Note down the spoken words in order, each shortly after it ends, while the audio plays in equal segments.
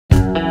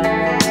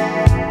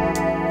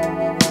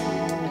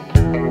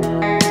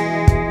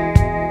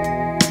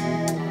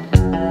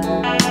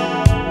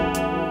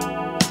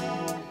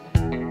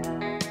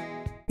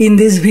In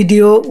this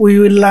video, we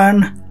will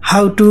learn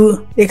how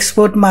to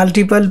export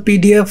multiple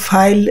PDF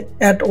files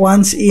at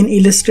once in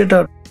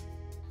Illustrator.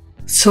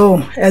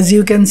 So, as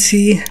you can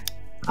see,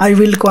 I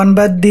will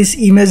convert these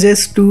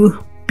images to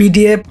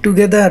PDF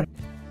together.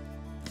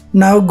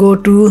 Now go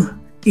to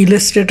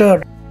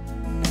Illustrator.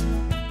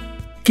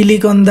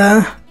 Click on the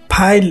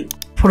file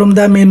from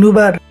the menu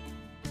bar.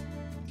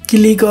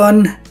 Click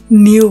on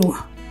New.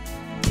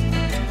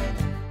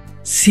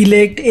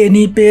 Select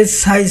any page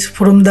size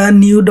from the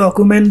New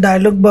Document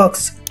dialog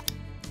box.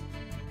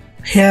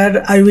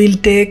 Here I will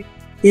take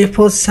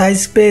A4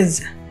 size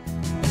page.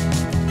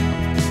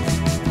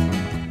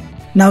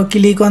 Now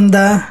click on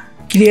the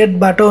Create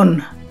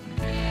button.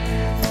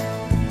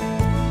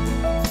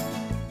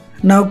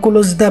 Now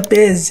close the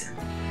page.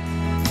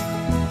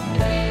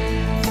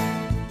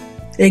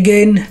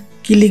 Again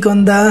click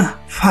on the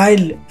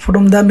File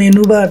from the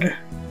menu bar.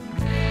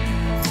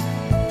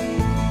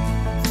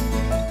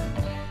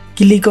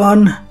 Click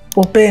on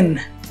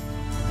Open.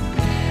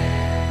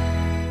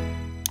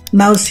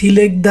 Now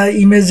select the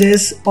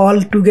images all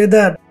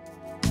together.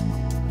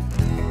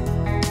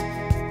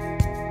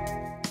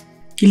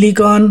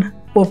 Click on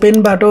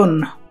Open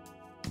button.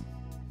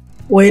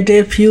 Wait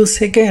a few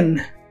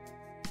seconds.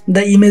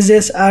 The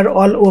images are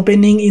all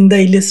opening in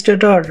the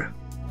Illustrator.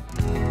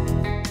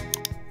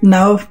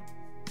 Now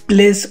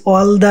place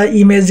all the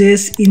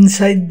images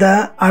inside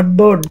the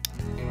artboard.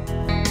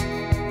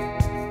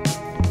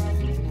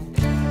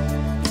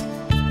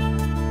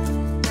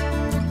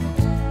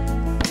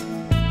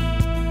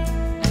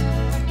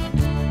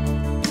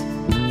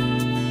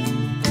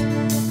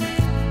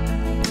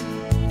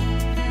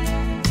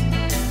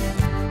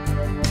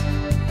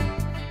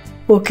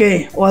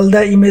 Okay, all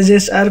the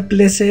images are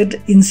placed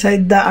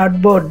inside the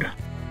artboard.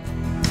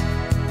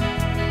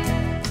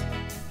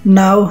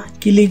 Now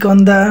click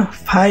on the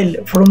File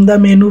from the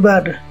menu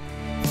bar.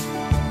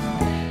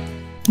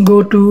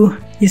 Go to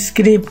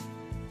Script.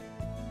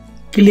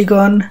 Click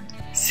on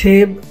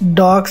Save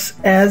Docs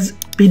as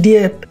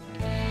PDF.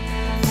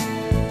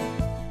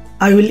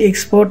 I will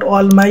export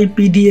all my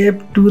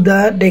PDF to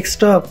the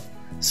desktop,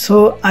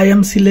 so I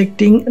am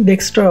selecting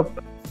desktop.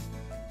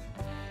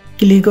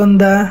 Click on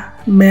the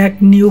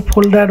Make New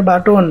Folder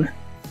button.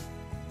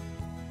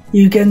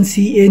 You can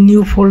see a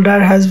new folder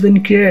has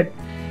been created.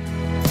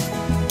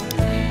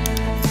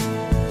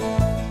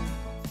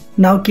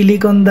 Now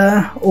click on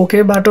the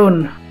OK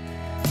button.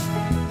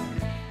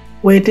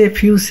 Wait a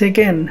few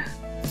seconds.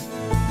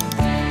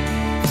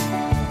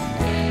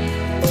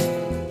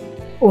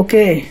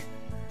 Okay,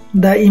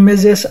 the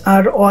images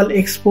are all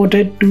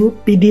exported to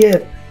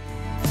PDF.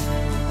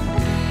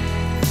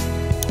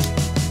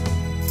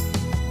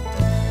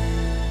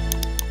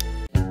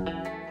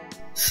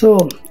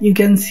 So you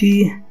can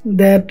see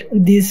that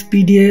this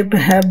PDF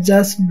have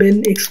just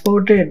been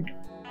exported.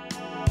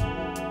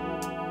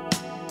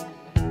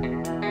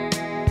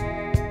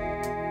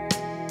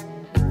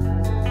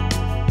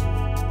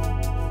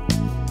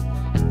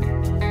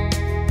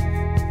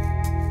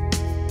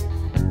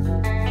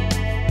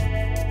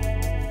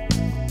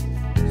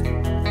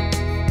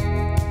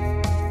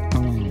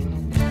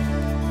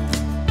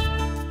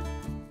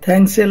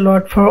 Thanks a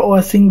lot for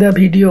watching the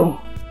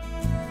video.